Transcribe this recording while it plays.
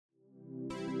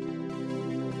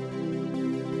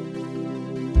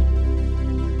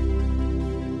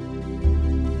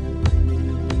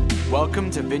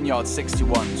Welcome to Vineyard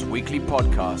 61's weekly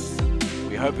podcast.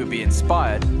 We hope you'll be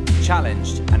inspired,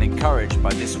 challenged, and encouraged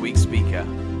by this week's speaker.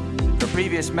 For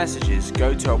previous messages,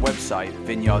 go to our website,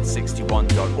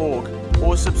 vineyard61.org,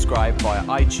 or subscribe via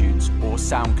iTunes or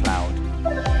SoundCloud.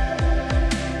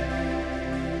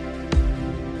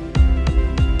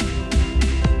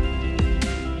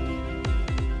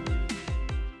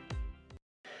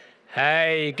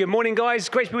 Hey, good morning, guys.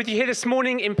 Great to be with you here this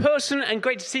morning in person, and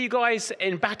great to see you guys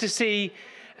in Battersea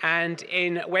and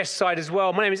in Westside as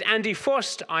well. My name is Andy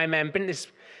Frost. I've been at this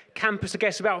campus, I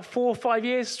guess, about 4 or 5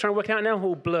 years. Trying to work it out now.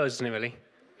 All blurs, isn't it, really?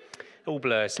 All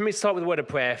blurs. Let me start with a word of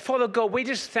prayer. Father God, we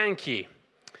just thank you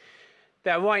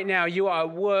that right now you are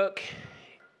at work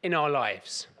in our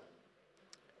lives.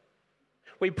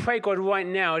 We pray, God, right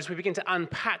now as we begin to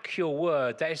unpack your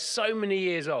word that is so many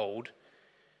years old,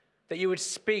 that you would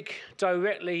speak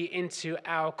directly into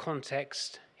our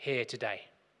context here today.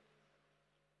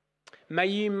 May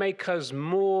you make us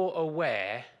more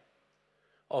aware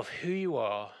of who you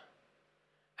are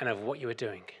and of what you are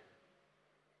doing.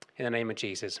 In the name of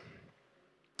Jesus.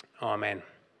 Amen.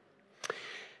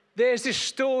 There's this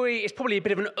story, it's probably a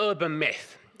bit of an urban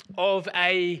myth, of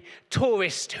a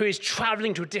tourist who is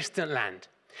traveling to a distant land.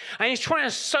 And he's trying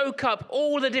to soak up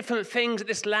all the different things that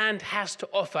this land has to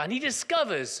offer. And he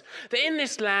discovers that in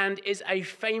this land is a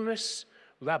famous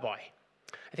rabbi.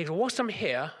 I think, well, whilst I'm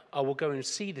here, I will go and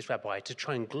see this rabbi to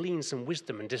try and glean some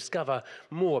wisdom and discover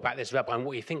more about this rabbi and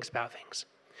what he thinks about things.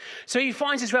 So he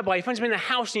finds this rabbi, he finds him in the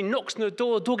house, and he knocks on the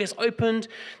door gets opened,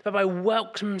 the rabbi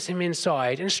welcomes him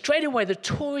inside, and straight away the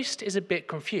tourist is a bit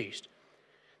confused.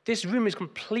 This room is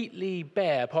completely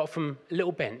bare, apart from a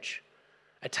little bench,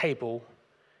 a table,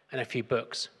 and a few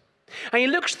books. And he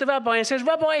looks at the rabbi and says,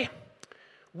 "Rabbi,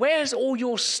 where's all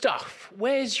your stuff?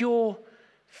 Where's your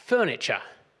furniture?"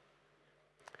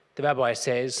 The rabbi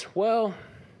says, "Well,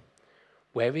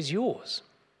 where is yours?"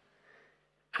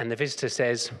 And the visitor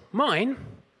says, "Mine?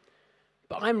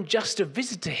 But I'm just a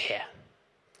visitor here."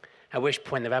 At which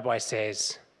point the rabbi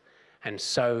says, "And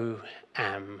so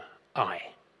am I."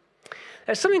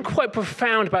 There's something quite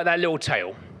profound about that little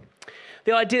tale.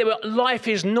 The idea that life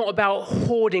is not about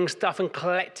hoarding stuff and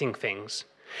collecting things.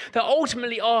 That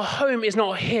ultimately our home is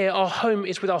not here, our home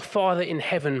is with our Father in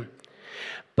heaven.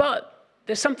 But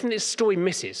there's something this story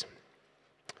misses.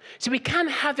 So we can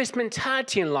have this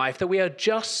mentality in life that we are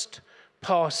just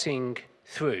passing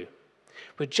through.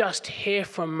 We're just here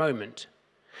for a moment.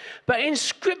 But in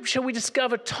Scripture, we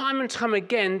discover time and time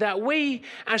again that we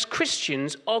as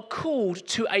Christians are called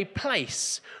to a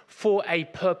place for a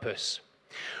purpose.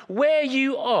 Where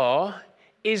you are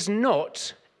is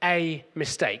not a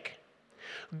mistake.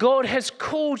 God has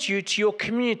called you to your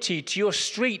community, to your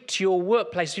street, to your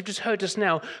workplace. You've just heard just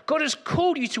now. God has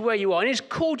called you to where you are, and He's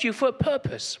called you for a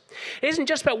purpose. It isn't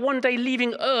just about one day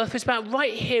leaving earth. It's about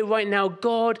right here, right now.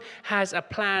 God has a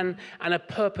plan and a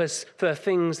purpose for the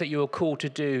things that you are called to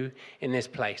do in this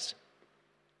place.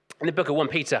 In the book of 1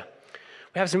 Peter,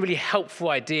 we have some really helpful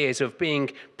ideas of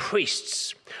being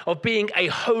priests, of being a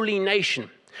holy nation,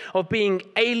 of being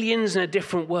aliens in a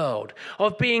different world,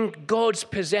 of being God's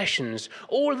possessions,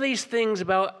 all of these things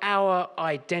about our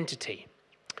identity.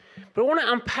 But I want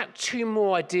to unpack 2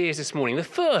 more ideas this morning. The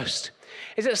first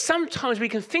is that sometimes we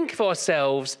can think of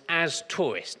ourselves as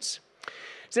tourists.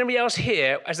 Is anybody else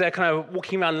here, as they're kind of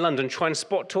walking around London, trying to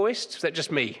spot tourists? Is that just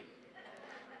me?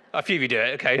 A few of you do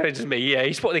it, okay, it's just me, yeah.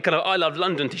 You spot the kind of I love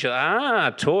London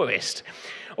t-shirt, tourist.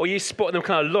 Or you spot them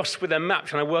kind of lost with their map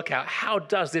trying to work out how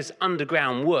does this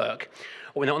underground work?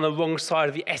 Or when they're on the wrong side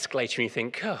of the escalator and you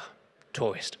think,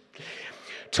 tourist.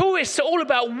 Tourists are all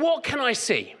about what can I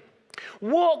see?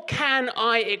 What can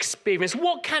I experience?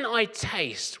 What can I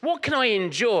taste? What can I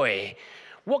enjoy?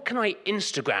 What can I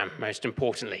Instagram, most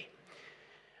importantly?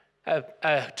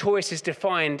 A tourist is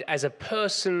defined as a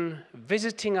person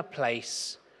visiting a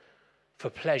place for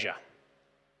pleasure.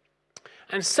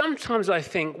 And sometimes I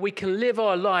think we can live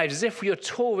our lives as if we are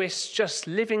tourists just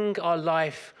living our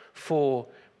life for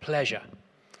pleasure.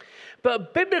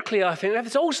 But biblically, I think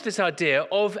there's also this idea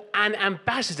of an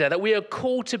ambassador, that we are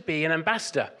called to be an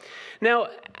ambassador. Now,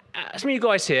 some of you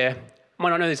guys here might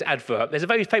not know this advert. There's a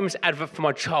very famous advert from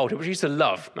my childhood, which I used to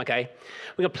love, okay?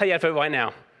 We're going to play the advert right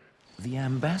now. The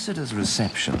ambassador's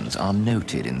receptions are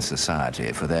noted in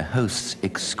society for their host's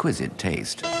exquisite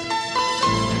taste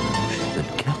that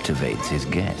captivates his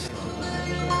guests.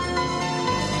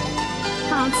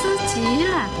 好刺激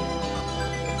啊！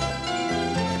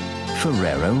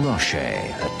 Ferrero Rocher,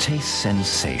 a taste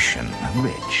sensation,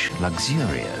 rich,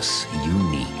 luxurious,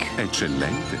 unique.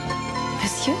 Eccellente.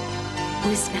 Monsieur,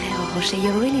 with Ferrero Rocher,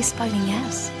 you're really spoiling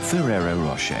us. Ferrero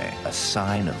Rocher, a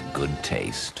sign of good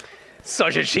taste.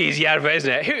 Such a cheesy advert,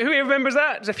 isn't it? Who remembers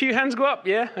that? Does a few hands go up?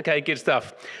 Yeah? Okay, good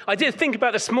stuff. I did think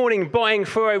about this morning buying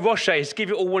Ferrero Rochers to give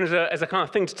you all one as a kind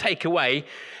of thing to take away.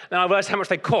 And I realised how much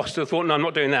they cost, so I thought, no, I'm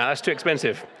not doing that. That's too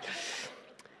expensive.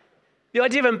 The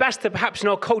idea of ambassador, perhaps in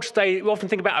our culture today, we often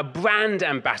think about a brand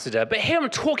ambassador. But here I'm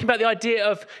talking about the idea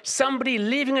of somebody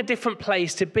leaving a different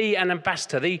place to be an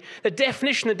ambassador. The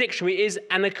definition in the dictionary is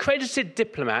an accredited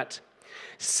diplomat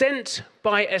sent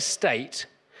by a state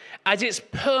as its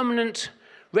permanent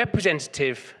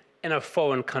representative in a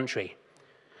foreign country.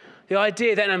 The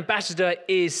idea that an ambassador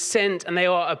is sent and they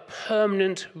are a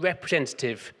permanent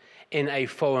representative in a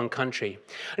foreign country.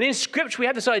 And in Scripture, we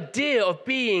have this idea of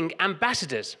being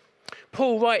ambassadors.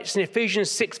 Paul writes in Ephesians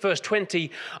 6, verse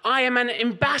 20, I am an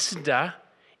ambassador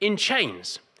in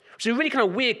chains. Which is a really kind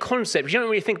of weird concept, because you don't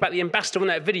really think about the ambassador in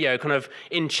that video kind of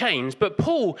in chains. But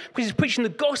Paul, because he's preaching the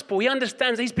gospel, he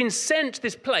understands that he's been sent to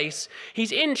this place,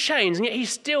 he's in chains, and yet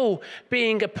he's still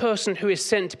being a person who is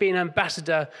sent to be an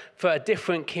ambassador for a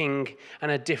different king and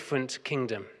a different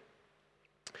kingdom.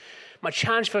 My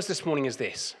challenge for us this morning is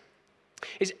this.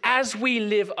 Is as we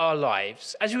live our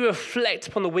lives, as we reflect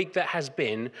upon the week that has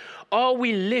been, are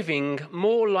we living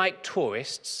more like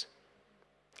tourists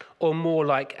or more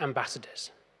like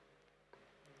ambassadors?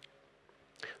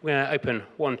 We're going to open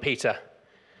 1 Peter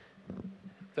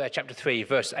chapter 3,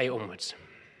 verse 8 onwards.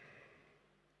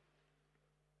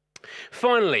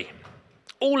 Finally,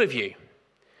 all of you,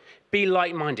 be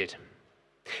like-minded,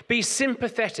 be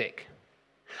sympathetic,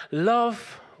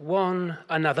 love one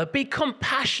another, be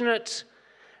compassionate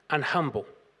and humble.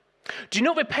 Do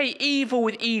not repay evil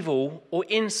with evil or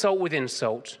insult with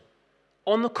insult.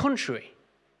 On the contrary,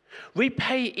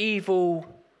 repay evil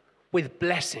with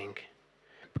blessing,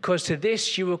 because to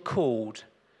this you were called,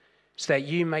 so that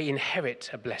you may inherit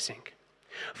a blessing.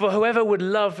 For whoever would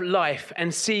love life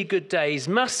and see good days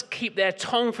must keep their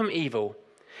tongue from evil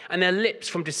and their lips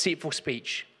from deceitful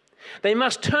speech. They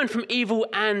must turn from evil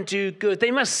and do good.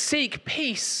 They must seek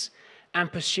peace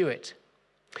and pursue it.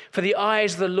 For the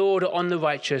eyes of the Lord are on the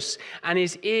righteous, and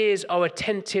his ears are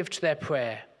attentive to their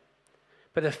prayer.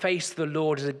 But the face of the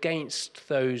Lord is against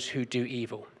those who do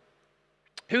evil.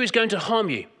 Who is going to harm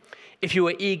you if you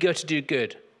are eager to do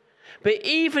good? But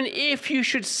even if you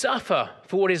should suffer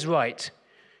for what is right,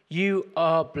 you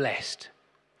are blessed.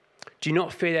 Do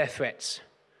not fear their threats.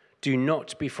 Do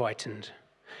not be frightened.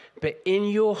 But in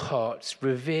your hearts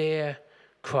revere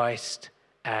Christ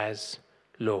as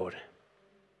Lord.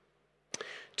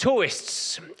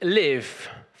 Tourists live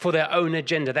for their own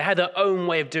agenda. They have their own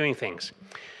way of doing things.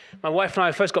 My wife and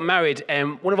I first got married,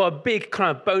 and one of our big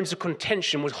kind of bones of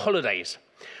contention was holidays.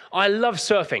 I love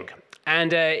surfing,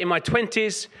 and in my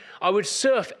 20s, I would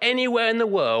surf anywhere in the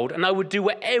world, and I would do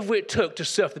whatever it took to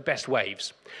surf the best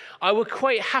waves. I would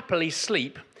quite happily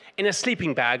sleep in a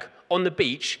sleeping bag on the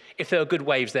beach if there were good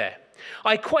waves there.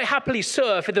 I quite happily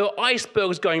surf if there were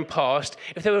icebergs going past,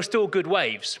 if there were still good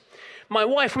waves. My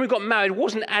wife, when we got married,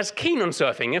 wasn't as keen on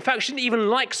surfing. In fact, she didn't even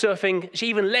like surfing. She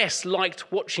even less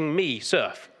liked watching me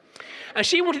surf. And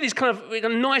she wanted these kind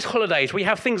of nice holidays where you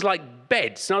have things like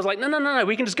beds. And I was like, no,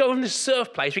 we can just go on this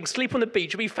surf place. We can sleep on the beach.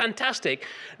 It'll be fantastic.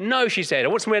 No, she said, I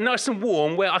want somewhere nice and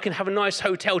warm where I can have a nice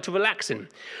hotel to relax in.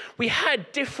 We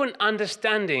had different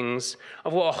understandings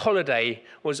of what a holiday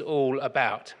was all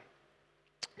about.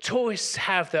 Tourists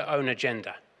have their own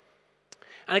agenda.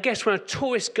 And I guess when a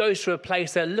tourist goes to a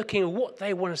place, they're looking at what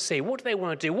they want to see, what do they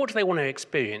want to do, what do they want to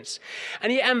experience.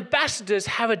 And yet ambassadors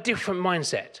have a different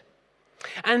mindset.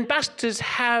 Ambassadors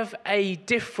have a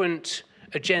different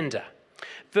agenda.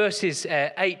 Verses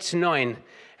 8 to 9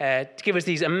 give us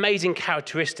these amazing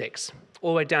characteristics,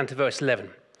 all the way down to verse 11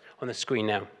 on the screen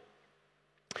now.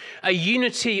 A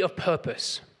unity of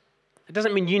purpose. It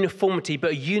doesn't mean uniformity,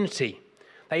 but a unity.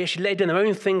 They actually laid down their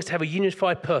own things to have a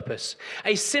unified purpose.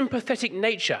 A sympathetic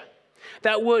nature.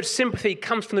 That word sympathy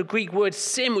comes from the Greek word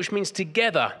sim, which means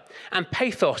together, and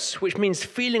pathos, which means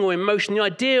feeling or emotion. The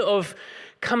idea of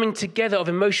coming together of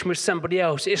emotion with somebody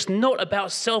else. It's not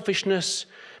about selfishness,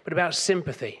 but about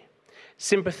sympathy.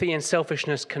 Sympathy and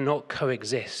selfishness cannot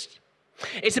coexist.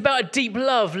 It's about a deep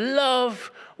love.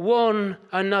 Love one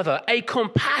another. A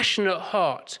compassionate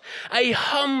heart. A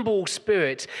humble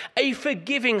spirit. A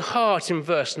forgiving heart in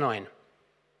verse 9.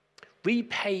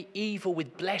 Repay evil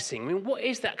with blessing. I mean, what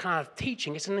is that kind of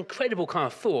teaching? It's an incredible kind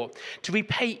of thought. To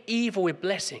repay evil with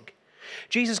blessing.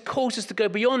 Jesus calls us to go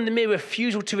beyond the mere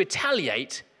refusal to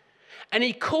retaliate, and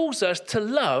he calls us to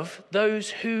love those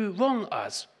who wrong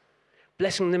us,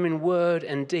 blessing them in word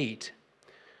and deed.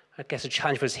 I guess the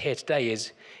challenge for us here today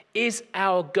is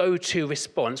our go-to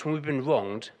response when we've been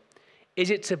wronged, is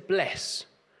it to bless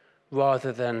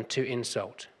rather than to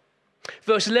insult?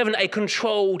 Verse 11, a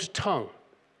controlled tongue.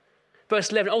 Verse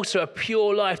 11, also a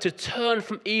pure life, to turn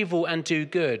from evil and do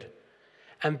good,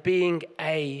 and being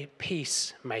a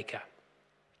peacemaker.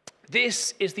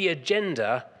 This is the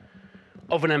agenda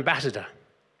of an ambassador.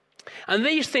 And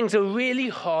these things are really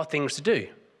hard things to do.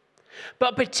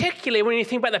 But particularly when you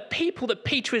think about the people that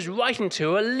Peter is writing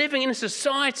to are living in a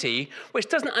society which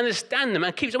doesn't understand them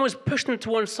and keeps almost pushing them to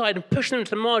one side and pushing them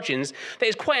to the margins, that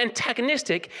is quite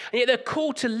antagonistic, and yet they're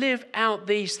called to live out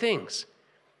these things.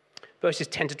 Verses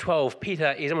 10 to 12,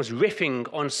 Peter is almost riffing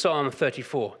on Psalm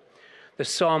 34, the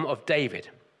Psalm of David.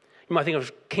 You might think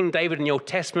of King David in the Old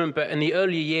Testament, but in the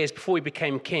earlier years before he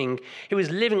became king, he was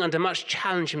living under much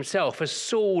challenge himself as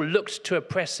Saul looked to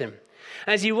oppress him.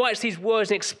 As he writes these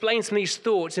words and explains some of these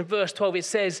thoughts, in verse 12 it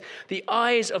says, "The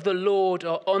eyes of the Lord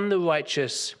are on the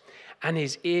righteous, and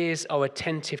his ears are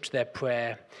attentive to their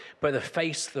prayer, but the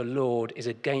face of the Lord is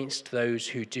against those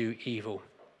who do evil."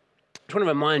 I just want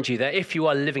to remind you that if you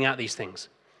are living out these things,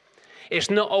 it's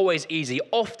not always easy.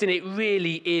 Often it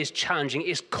really is challenging.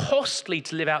 It's costly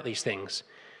to live out these things.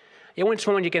 I want to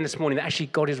remind you again this morning that actually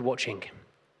God is watching.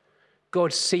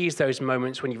 God sees those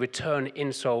moments when you return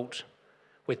insult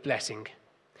with blessing.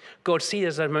 God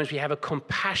sees those moments when you have a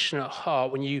compassionate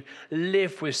heart, when you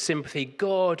live with sympathy.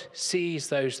 God sees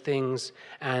those things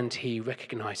and he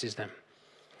recognizes them.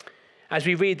 As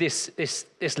we read this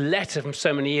letter from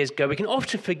so many years ago, we can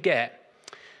often forget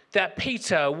that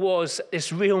Peter was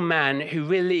this real man who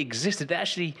really existed. That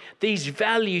actually, these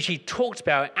values he talked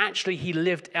about, actually he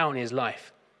lived out in his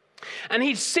life. And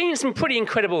he'd seen some pretty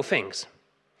incredible things.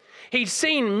 He'd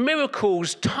seen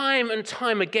miracles time and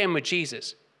time again with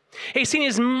Jesus. He'd seen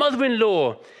his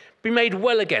mother-in-law be made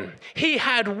well again. He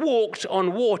had walked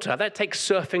on water. That takes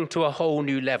surfing to a whole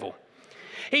new level.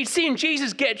 He'd seen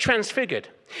Jesus get transfigured.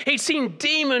 He'd seen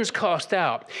demons cast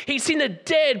out. He'd seen the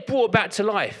dead brought back to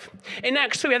life. In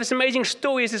Acts 3, we have this amazing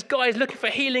story as this guy is looking for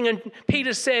healing, and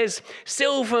Peter says,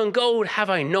 "Silver and gold have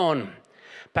I none,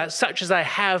 but such as I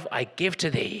have I give to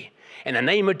thee. In the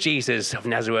name of Jesus of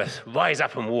Nazareth, rise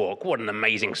up and walk." What an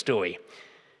amazing story.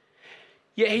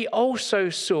 Yet he also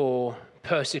saw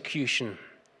persecution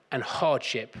and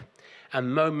hardship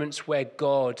and moments where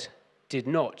God did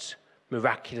not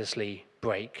miraculously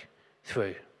break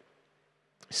through.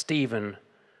 Stephen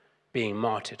being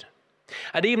martyred.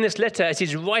 And even this letter, as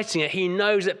he's writing it, he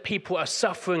knows that people are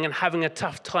suffering and having a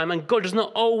tough time, and God does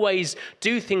not always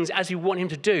do things as we want him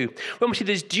to do. When we see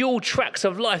these dual tracks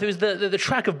of life, there is the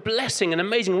track of blessing and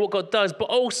amazing what God does, but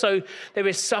also there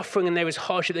is suffering and there is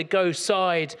hardship that go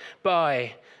side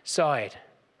by side.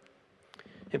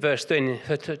 In verse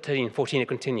 13, 14, it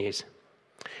continues.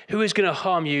 "Who is going to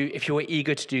harm you if you are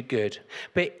eager to do good?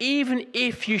 But even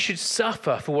if you should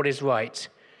suffer for what is right,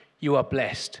 you are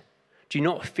blessed. Do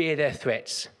not fear their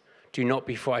threats. Do not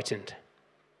be frightened."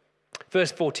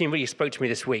 Verse 14 really spoke to me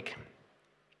this week.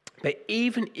 But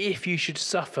even if you should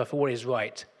suffer for what is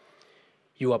right,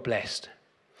 you are blessed.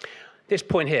 This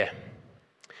point here,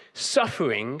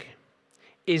 suffering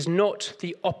is not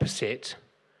the opposite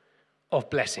of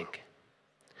blessing.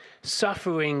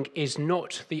 Suffering is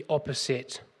not the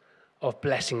opposite of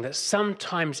blessing. That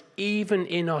sometimes even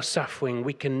in our suffering,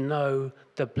 we can know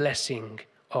the blessing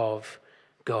of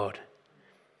God.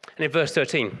 And in verse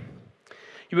 13,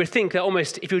 you would think that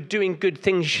almost if you're doing good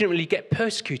things, you shouldn't really get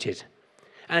persecuted.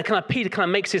 And Peter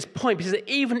makes this point, because that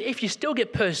even if you still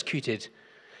get persecuted,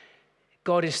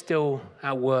 God is still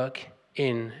at work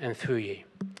in and through you.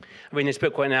 I'm reading this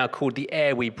book right now called The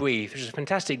Air We Breathe, which is a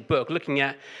fantastic book looking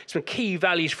at some key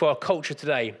values for our culture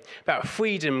today about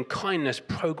freedom, kindness,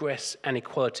 progress, and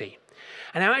equality.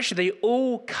 And how actually they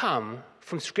all come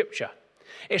from Scripture.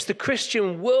 It's the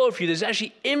Christian worldview that's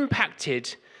actually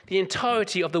impacted the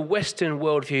entirety of the Western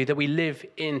worldview that we live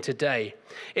in today.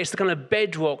 It's the kind of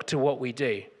bedrock to what we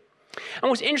do. And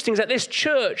what's interesting is that this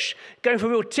church, going through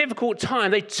a real difficult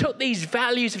time, they took these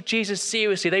values of Jesus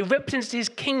seriously. They represented his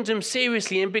kingdom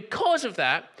seriously. And because of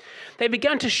that, they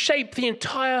began to shape the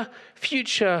entire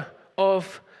future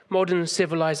of modern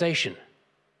civilization.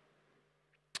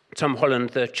 Tom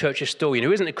Holland, the church historian,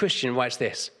 who isn't a Christian, writes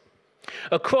this.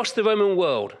 "Across the Roman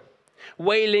world,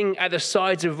 wailing at the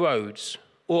sides of roads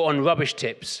or on rubbish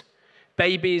tips,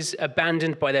 babies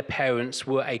abandoned by their parents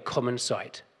were a common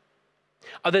sight.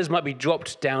 Others might be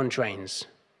dropped down drains.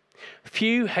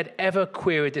 Few had ever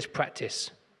queried this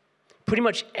practice. Pretty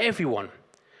much everyone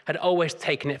had always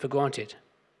taken it for granted.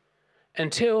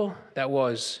 Until there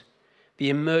was the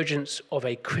emergence of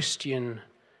a Christian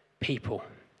people."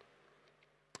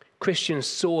 Christians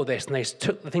saw this and they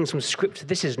took the things from Scripture.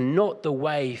 This is not the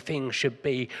way things should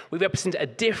be. We represent a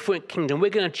different kingdom. We're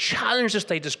going to challenge the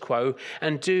status quo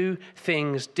and do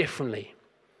things differently.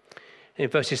 In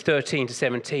verses 13 to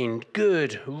 17,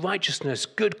 good righteousness,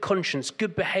 good conscience,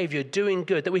 good behavior, doing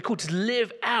good, that we're called to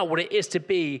live out what it is to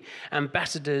be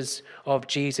ambassadors of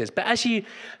Jesus. But as you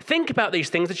think about these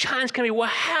things, the challenge can be, well,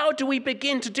 how do we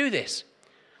begin to do this?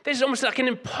 This is almost like an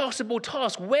impossible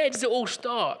task. Where does it all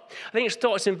start? I think it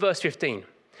starts in verse 15.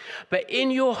 But in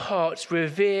your hearts,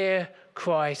 revere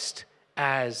Christ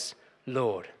as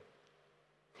Lord.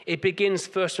 It begins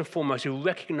first and foremost with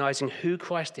recognizing who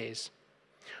Christ is,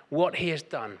 what he has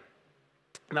done.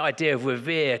 The idea of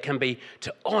revere can be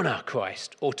to honor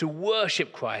Christ or to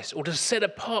worship Christ or to set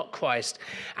apart Christ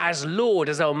as Lord,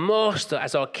 as our master,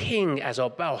 as our king, as our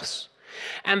boss.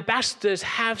 Ambassadors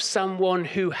have someone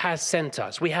who has sent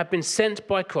us. We have been sent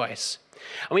by Christ.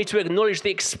 And we need to acknowledge the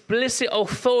explicit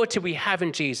authority we have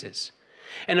in Jesus.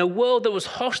 In a world that was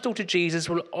hostile to Jesus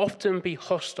will often be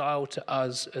hostile to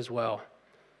us as well.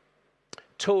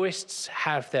 Tourists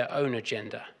have their own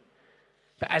agenda.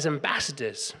 But as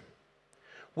ambassadors,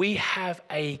 we have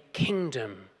a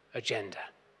kingdom agenda.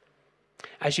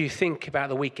 As you think about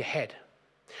the week ahead,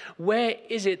 where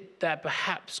is it that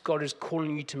perhaps God is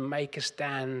calling you to make a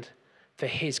stand for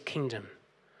his kingdom?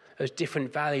 Those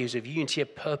different values of unity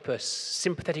of purpose,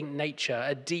 sympathetic nature,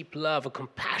 a deep love, a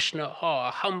compassionate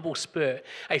heart, a humble spirit,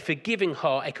 a forgiving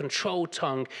heart, a controlled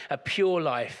tongue, a pure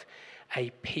life, a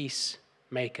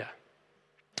peacemaker.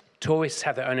 Tourists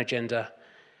have their own agenda.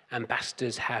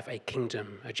 Ambassadors have a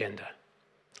kingdom agenda.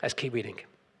 Let's keep reading.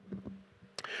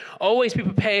 Always be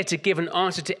prepared to give an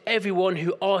answer to everyone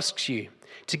who asks you,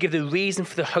 to give the reason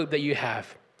for the hope that you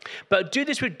have. But do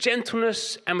this with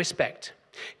gentleness and respect,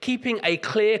 keeping a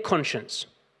clear conscience,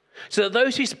 so that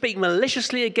those who speak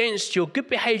maliciously against your good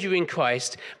behavior in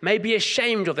Christ may be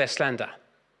ashamed of their slander.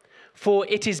 For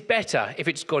it is better, if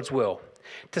it's God's will,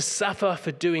 to suffer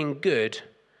for doing good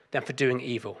than for doing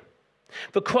evil.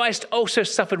 For Christ also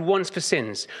suffered once for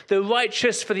sins, the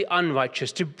righteous for the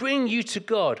unrighteous, to bring you to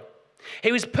God.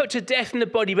 He was put to death in the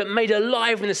body, but made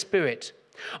alive in the spirit.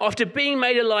 After being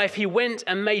made alive, he went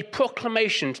and made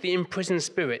proclamation to the imprisoned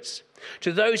spirits,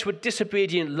 to those who were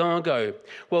disobedient long ago,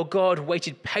 while God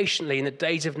waited patiently in the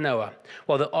days of Noah,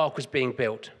 while the ark was being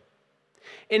built.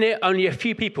 In it, only a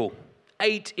few people,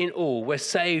 8 in all, were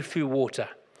saved through water.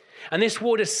 And this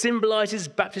water symbolizes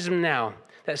baptism now,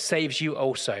 that saves you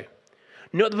also.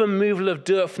 Not the removal of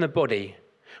dirt from the body,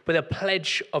 but a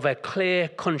pledge of a clear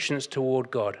conscience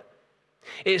toward God.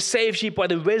 It saves you by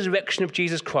the resurrection of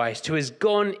Jesus Christ, who has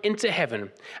gone into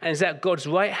heaven and is at God's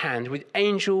right hand with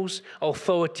angels,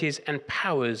 authorities, and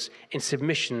powers in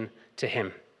submission to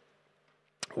him.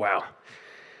 Wow.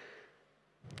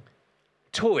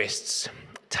 Tourists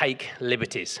take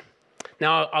liberties.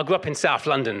 Now, I grew up in South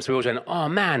London, so we always went, oh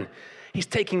man, he's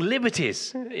taking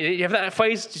liberties. You have that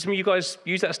phrase? Do some of you guys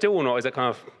use that still or not? Is that kind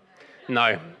of,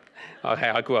 no. Okay,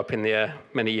 I grew up in the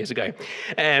many years ago,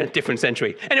 different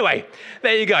century. Anyway,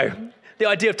 there you go. The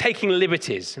idea of taking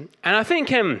liberties. And I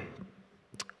think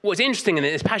what's interesting in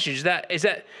this passage is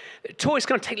that tourists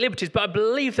can't take liberties, but I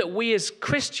believe that we as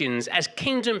Christians, as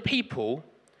kingdom people,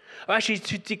 are actually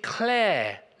to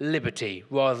declare liberty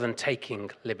rather than taking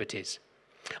liberties.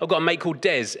 I've got a mate called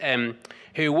Des,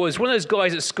 who was one of those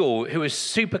guys at school who was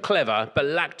super clever but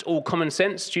lacked all common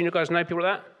sense. Do you guys know people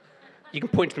like that? You can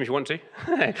point to them if you want to.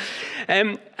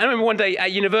 I remember one day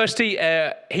at university,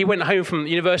 he went home from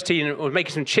university and was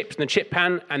making some chips in the chip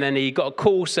pan, and then he got a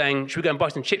call saying, should we go and buy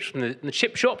some chips from the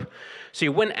chip shop? So he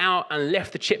went out and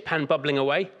left the chip pan bubbling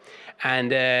away,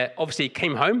 and obviously he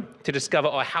came home to discover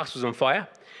our house was on fire,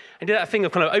 and did that thing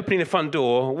of kind of opening the front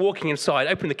door, walking inside,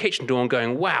 opening the kitchen door and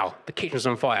going, wow, the kitchen's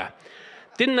on fire.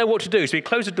 Didn't know what to do, so he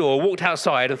closed the door, walked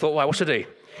outside and thought, wow, what should I do?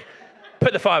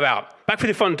 Put the fire out, back through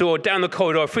the front door, down the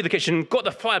corridor, through the kitchen, got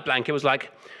the fire blanket, was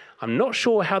like, I'm not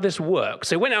sure how this works.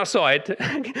 So he went outside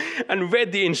and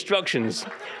read the instructions.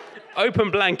 Open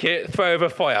blanket, throw over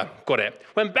fire. Got it.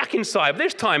 Went back inside, but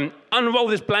this time unrolled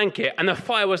this blanket, and the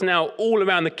fire was now all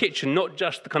around the kitchen, not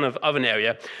just the kind of oven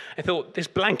area. I thought, this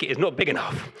blanket is not big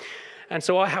enough. And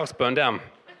so our house burned down.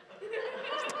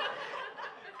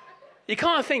 You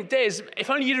can't think, Des, if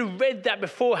only you'd have read that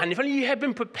beforehand, if only you had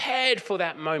been prepared for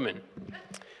that moment.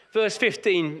 Verse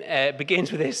 15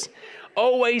 begins with this.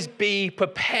 Always be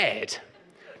prepared,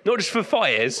 not just for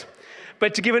fires,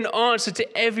 but to give an answer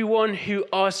to everyone who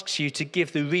asks you to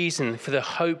give the reason for the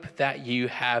hope that you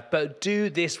have. But do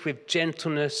this with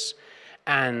gentleness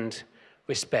and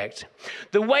respect.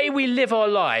 The way we live our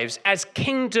lives as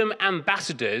kingdom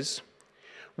ambassadors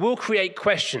will create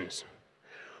questions.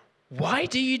 Why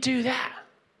do you do that?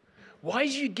 Why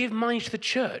do you give money to the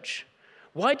church?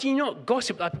 Why do you not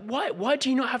gossip? Why do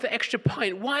you not have the extra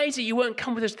pint? Why is it you won't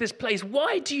come with us to this place?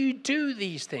 Why do you do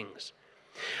these things?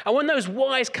 And when those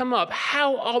whys come up,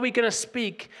 how are we going to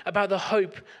speak about the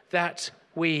hope that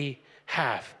we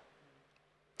have?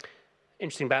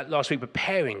 Interesting about last week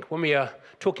preparing, when we are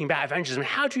talking about evangelism,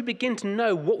 how do we begin to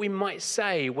know what we might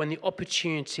say when the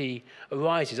opportunity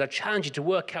arises? I challenge you to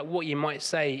work out what you might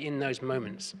say in those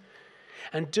moments.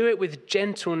 And do it with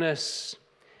gentleness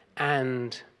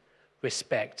and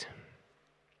respect.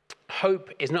 Hope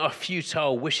is not a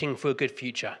futile wishing for a good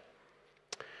future.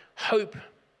 Hope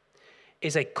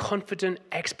is a confident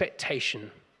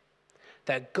expectation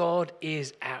that God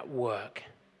is at work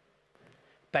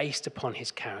based upon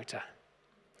his character.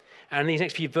 And in these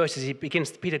next few verses,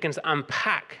 Peter begins to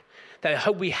unpack that the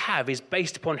hope we have is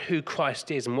based upon who Christ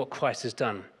is and what Christ has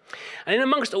done. And in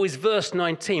amongst all is verse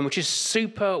 19, which is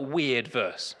super weird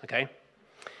verse, okay?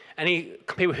 Any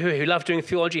people who love doing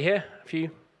theology here? A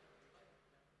few?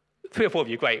 3 or 4 of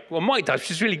you, great. Well, Mike does,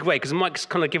 which is really great, because Mike's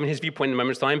kind of given his viewpoint in a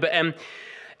moment's time. But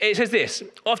it says this: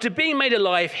 after being made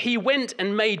alive, he went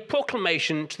and made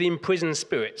proclamation to the imprisoned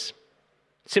spirits.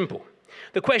 Simple.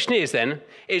 The question is then,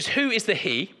 who is the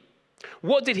he?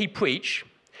 What did he preach?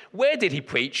 Where did he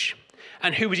preach?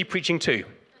 And who was he preaching to?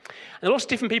 And lots of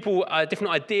different people,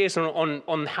 different ideas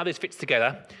on how this fits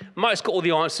together. Mike's got all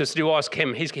the answers, so do ask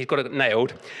him. He's got it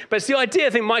nailed. But it's the idea, I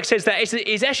think Mike says, that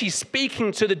is actually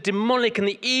speaking to the demonic and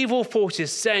the evil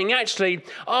forces, saying, actually,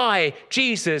 I,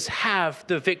 Jesus, have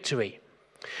the victory.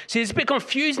 See, it's a bit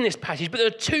confusing, this passage, but there are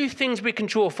 2 things we can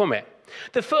draw from it.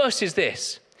 The first is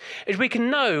this, is we can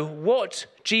know what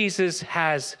Jesus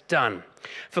has done.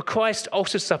 For Christ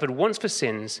also suffered once for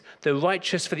sins, the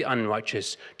righteous for the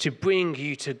unrighteous, to bring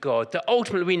you to God. That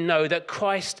ultimately we know that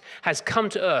Christ has come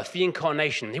to earth, the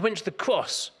incarnation. He went to the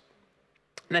cross,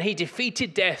 and that he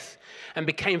defeated death and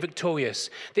became victorious.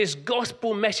 This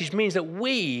gospel message means that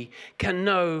we can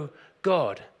know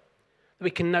God.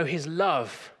 We can know his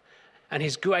love and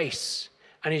his grace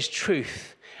and his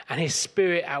truth and his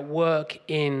spirit at work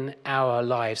in our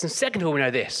lives. And second of all, we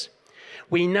know this.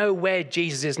 We know where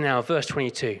Jesus is now, verse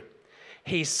 22.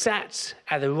 He sat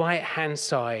at the right-hand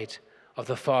side of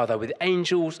the Father with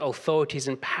angels, authorities,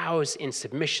 and powers in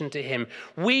submission to him.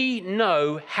 We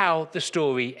know how the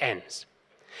story ends.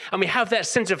 And we have that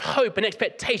sense of hope and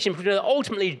expectation because we know that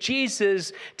ultimately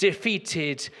Jesus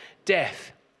defeated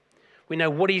death. We know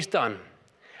what he's done,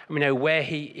 and we know where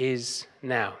he is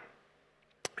now.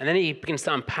 And then he begins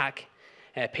to unpack,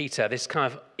 Peter, this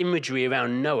kind of imagery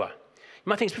around Noah. You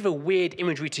might think it's a bit of a weird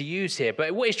imagery to use here,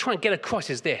 but what he's trying to get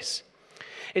across is this,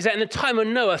 is that in the time of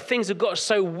Noah, things have got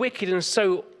so wicked and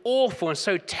so awful and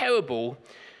so terrible,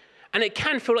 and it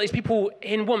can feel like these people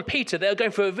in 1 Peter, they're going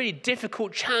through a really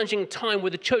difficult, challenging time where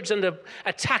the church is under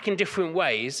attack in different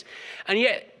ways, and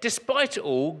yet, despite it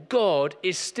all, God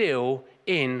is still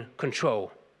in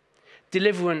control.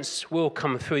 Deliverance will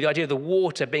come through. The idea of the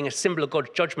water being a symbol of God's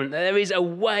judgment. There is a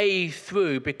way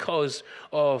through because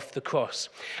of the cross.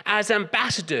 As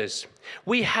ambassadors,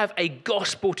 we have a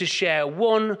gospel to share,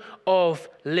 one of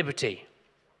liberty.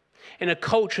 In a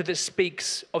culture that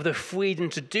speaks of the freedom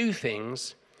to do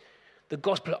things, the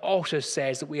gospel also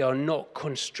says that we are not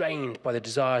constrained by the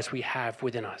desires we have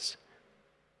within us.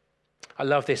 I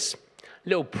love this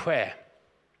little prayer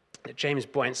that James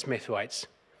Bryant Smith writes,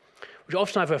 which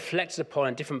often I've reflected upon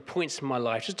at different points in my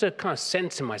life, just to kind of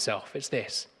center myself. It's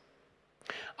this: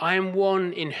 I am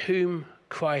one in whom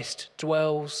Christ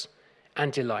dwells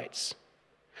and delights.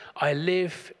 I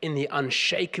live in the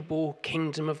unshakable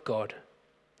kingdom of God.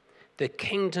 The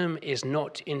kingdom is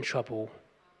not in trouble,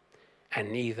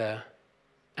 and neither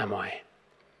am I.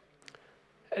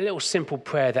 A little simple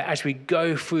prayer that as we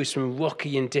go through some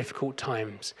rocky and difficult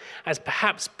times, as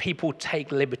perhaps people take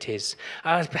liberties,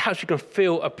 as perhaps we can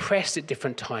feel oppressed at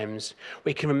different times,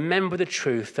 we can remember the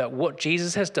truth that what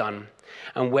Jesus has done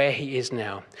and where he is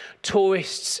now.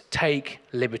 Tourists take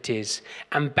liberties.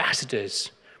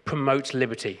 Ambassadors promote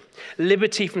liberty.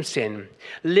 Liberty from sin,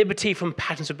 liberty from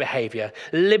patterns of behavior,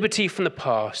 liberty from the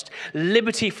past,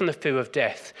 liberty from the fear of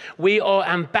death. We are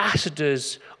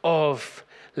ambassadors of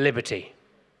liberty.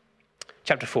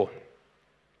 Chapter 4.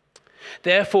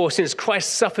 Therefore, since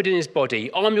Christ suffered in his body,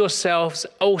 arm yourselves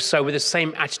also with the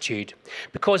same attitude,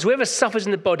 because whoever suffers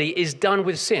in the body is done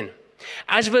with sin.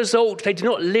 As a result, they do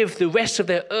not live the rest of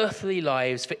their earthly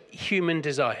lives for human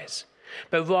desires,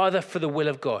 but rather for the will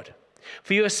of God.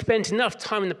 For you have spent enough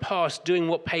time in the past doing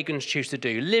what pagans choose to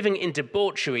do, living in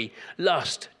debauchery,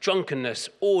 lust, drunkenness,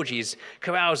 orgies,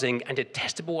 carousing, and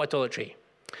detestable idolatry.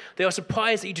 They are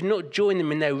surprised that you do not join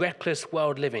them in their reckless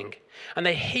world living, and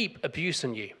they heap abuse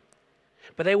on you.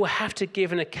 But they will have to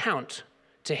give an account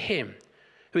to him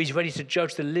who is ready to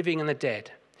judge the living and the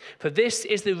dead. For this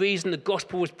is the reason the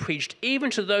gospel was preached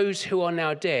even to those who are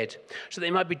now dead, so that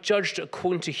they might be judged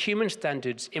according to human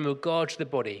standards in regard to the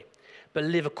body, but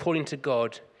live according to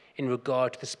God in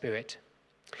regard to the spirit.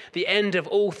 The end of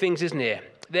all things is near.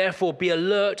 Therefore, be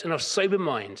alert and of sober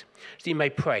mind, so you may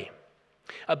pray.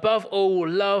 Above all,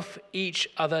 love each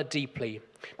other deeply,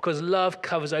 because love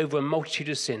covers over a multitude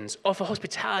of sins. Offer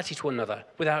hospitality to one another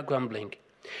without grumbling.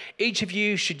 Each of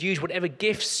you should use whatever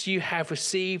gifts you have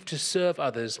received to serve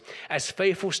others as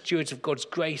faithful stewards of God's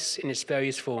grace in its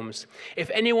various forms. If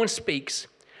anyone speaks,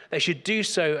 they should do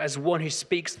so as one who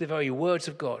speaks the very words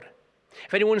of God.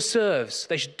 If anyone serves,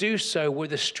 they should do so with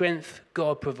the strength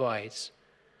God provides,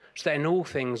 so that in all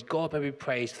things God may be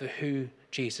praised through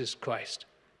Jesus Christ.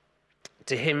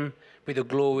 To him be the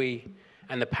glory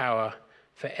and the power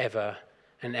forever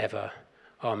and ever.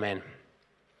 Amen.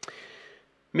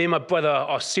 Me and my brother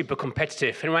are super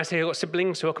competitive. Anyone else here got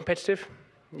siblings who are competitive?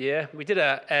 Yeah, we did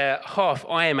a half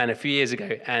Ironman a few years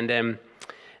ago, and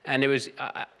it was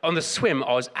on the swim.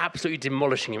 I was absolutely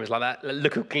demolishing him. It was like that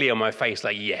look of glee on my face,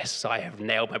 like yes, I have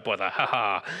nailed my brother. Ha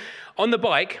ha. On the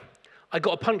bike, I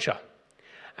got a puncture,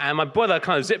 and my brother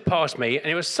kind of zipped past me, and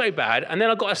it was so bad. And then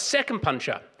I got a second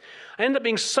puncture. I ended up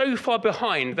being so far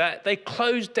behind that they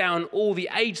closed down all the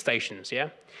aid stations. Yeah.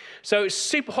 So it's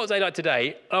super hot day like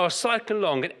today. I was cycling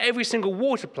along and every single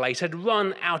water place had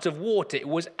run out of water. It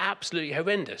was absolutely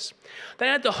horrendous. They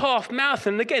had the half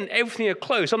marathon, and again, everything had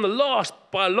closed. I'm the last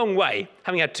by a long way,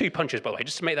 having had 2 punches, by the way,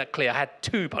 just to make that clear. I had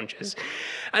 2 punches.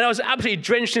 And I was absolutely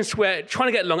drenched in sweat, trying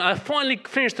to get along. I finally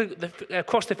finished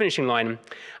across the finishing line,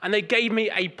 and they gave me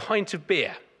a pint of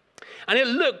beer. And it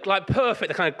looked like perfect,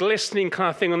 the kind of glistening kind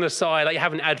of thing on the side, like you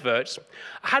have in adverts.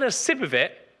 I had a sip of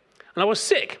it, and I was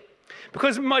sick.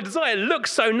 Because my desire looked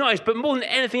so nice, but more than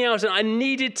anything else, I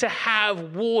needed to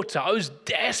have water. I was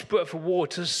desperate for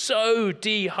water, so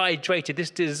dehydrated, this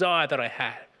desire that I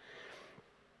had.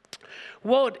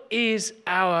 What is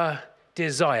our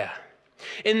desire?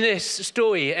 In this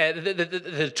story,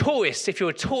 the tourist, if you're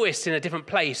a tourist in a different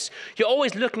place, you're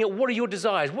always looking at what are your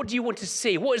desires? What do you want to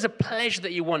see? What is a pleasure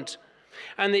that you want?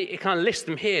 And it kind of lists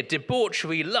them here: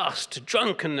 debauchery, lust,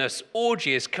 drunkenness,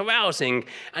 orgies, carousing,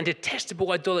 and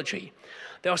detestable idolatry.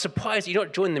 They are surprised that you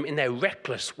don't join them in their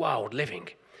reckless, wild living.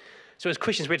 So as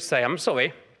Christians, we'd say, I'm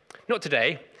sorry, not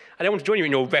today. I don't want to join you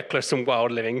in your reckless and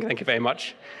wild living. Thank you very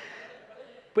much.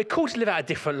 We're called to live out a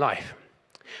different life.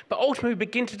 But ultimately, we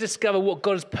begin to discover what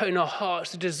God has put in our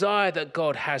hearts, the desire that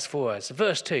God has for us.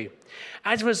 Verse 2,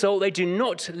 as a result, they do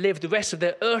not live the rest of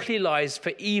their earthly lives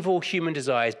for evil human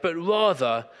desires, but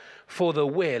rather for the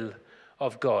will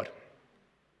of God.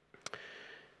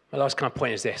 My last kind of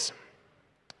point is this.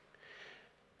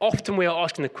 Often we are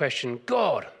asking the question,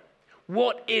 God,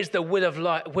 what is the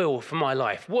will for my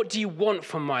life? What do you want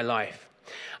from my life?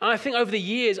 And I think over the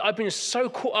years, I've been so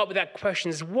caught up with that question,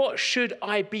 is what should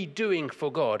I be doing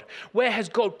for God? Where has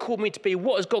God called me to be?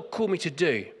 What has God called me to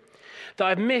do? That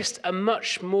I've missed a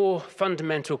much more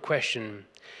fundamental question,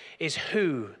 is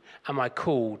who am I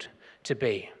called to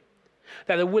be?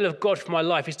 That the will of God for my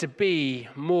life is to be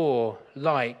more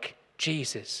like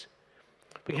Jesus.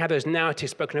 We can have those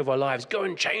narratives spoken over our lives, go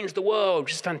and change the world,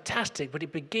 which is fantastic, but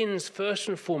it begins first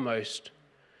and foremost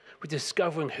with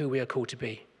discovering who we are called to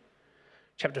be.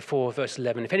 Chapter 4, verse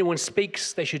 11, if anyone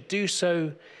speaks, they should do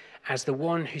so as the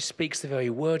one who speaks the very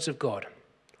words of God.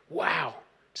 Wow,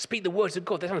 to speak the words of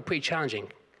God, that sounds pretty challenging.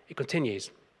 It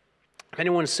continues. If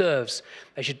anyone serves,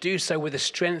 they should do so with the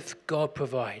strength God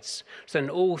provides, so that in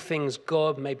all things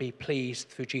God may be pleased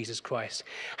through Jesus Christ.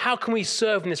 How can we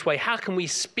serve in this way? How can we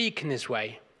speak in this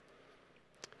way?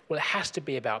 Well, it has to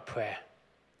be about prayer.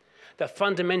 That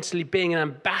fundamentally being an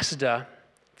ambassador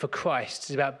for Christ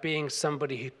is about being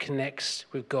somebody who connects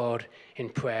with God in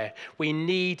prayer. We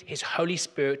need his Holy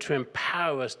Spirit to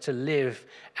empower us to live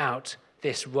out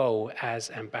this role as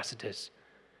ambassadors.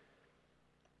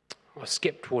 I'll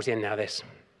skip towards the end now, this.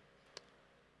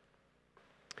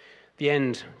 The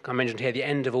end, I mentioned here, the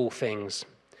end of all things.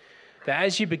 That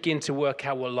as you begin to work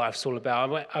out what life's all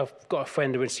about, I've got a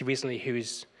friend recently who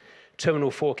is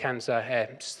terminal 4 cancer,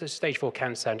 stage 4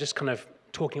 cancer, and just kind of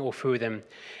talking all through them,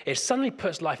 it suddenly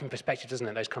puts life in perspective, doesn't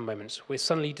it, those kind of moments? We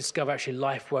suddenly discover actually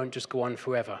life won't just go on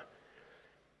forever.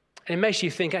 And it makes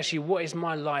you think, actually, what is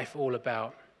my life all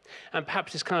about? And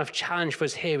perhaps this kind of challenge for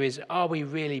us here is, are we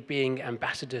really being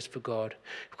ambassadors for God?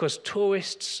 Because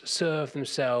tourists serve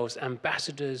themselves,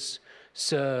 ambassadors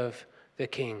serve the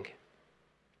King.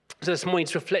 So this morning,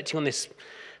 it's reflecting on this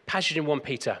passage in 1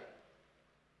 Peter.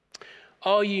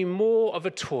 Are you more of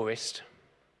a tourist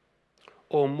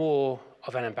or more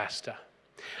of an ambassador?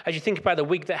 As you think about the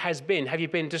week that has been, have you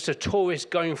been just a tourist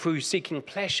going through seeking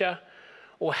pleasure,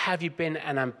 or have you been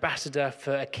an ambassador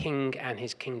for a king and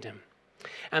his kingdom?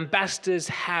 Ambassadors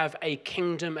have a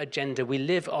kingdom agenda. We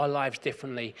live our lives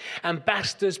differently.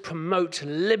 Ambassadors promote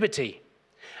liberty,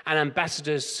 and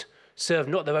ambassadors serve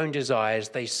not their own desires,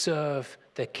 they serve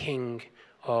the King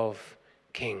of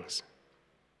Kings.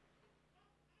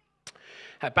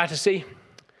 At Battersea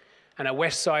and at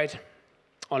Westside,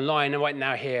 online and right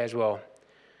now here as well,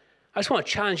 I just want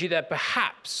to challenge you that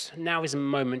perhaps now is a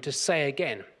moment to say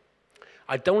again,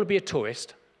 I don't want to be a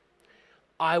tourist,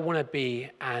 I want to be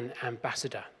an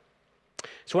ambassador.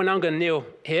 So right now I'm going to kneel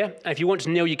here, and if you want to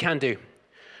kneel, you can do.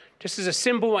 Just as a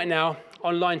symbol right now,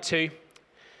 on line 2,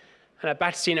 and at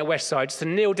Battersea and at Westside, just to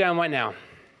kneel down right now,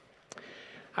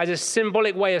 as a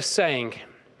symbolic way of saying,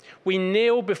 we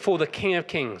kneel before the King of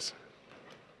Kings.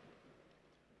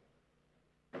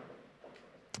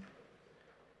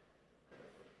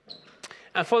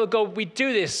 And Father God, we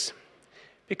do this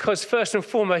because first and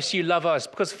foremost you love us,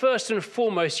 because first and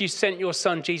foremost you sent your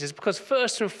son Jesus, because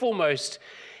first and foremost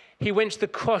he went to the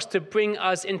cross to bring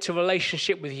us into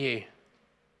relationship with you.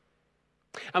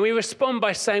 And we respond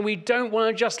by saying we don't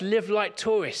want to just live like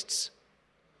tourists.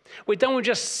 We don't want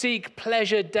to just seek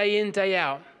pleasure day in, day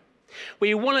out.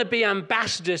 We want to be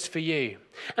ambassadors for you.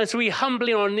 And so we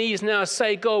humbly on our knees now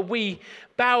say, God, we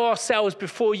bow ourselves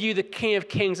before you, the King of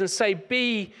Kings, and say,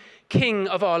 be King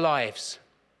of our lives.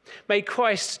 May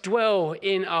Christ dwell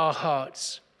in our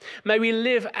hearts. May we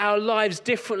live our lives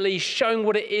differently, showing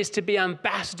what it is to be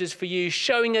ambassadors for you,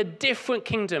 showing a different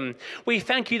kingdom. We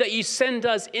thank you that you send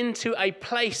us into a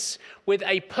place with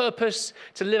a purpose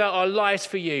to live out our lives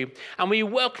for you. And we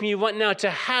welcome you right now to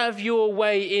have your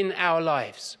way in our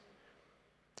lives.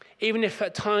 Even if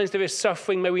at times there is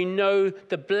suffering, may we know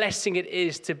the blessing it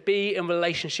is to be in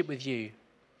relationship with you.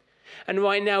 And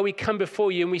right now we come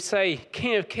before you and we say,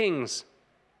 King of Kings,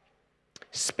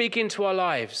 speak into our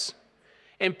lives.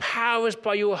 Empower us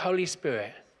by your Holy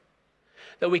Spirit,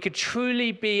 that we could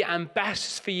truly be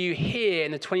ambassadors for you here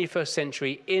in the 21st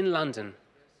century in London.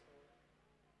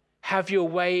 Have your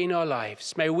way in our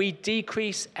lives. May we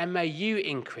decrease and may you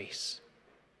increase.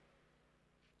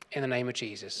 In the name of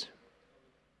Jesus.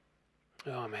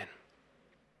 Amen.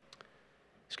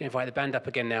 Just going to invite the band up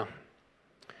again now.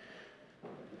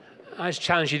 I just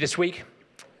challenge you this week.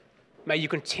 May you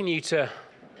continue to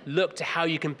look to how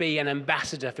you can be an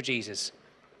ambassador for Jesus.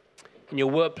 In your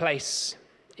workplace,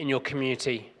 in your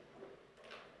community,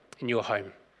 in your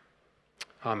home.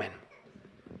 Amen.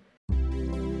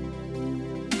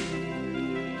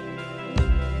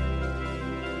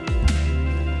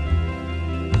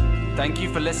 Thank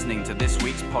you for listening to this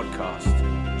week's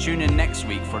podcast. Tune in next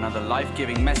week for another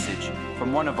life-giving message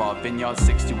from one of our Vineyard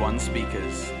 61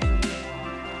 speakers.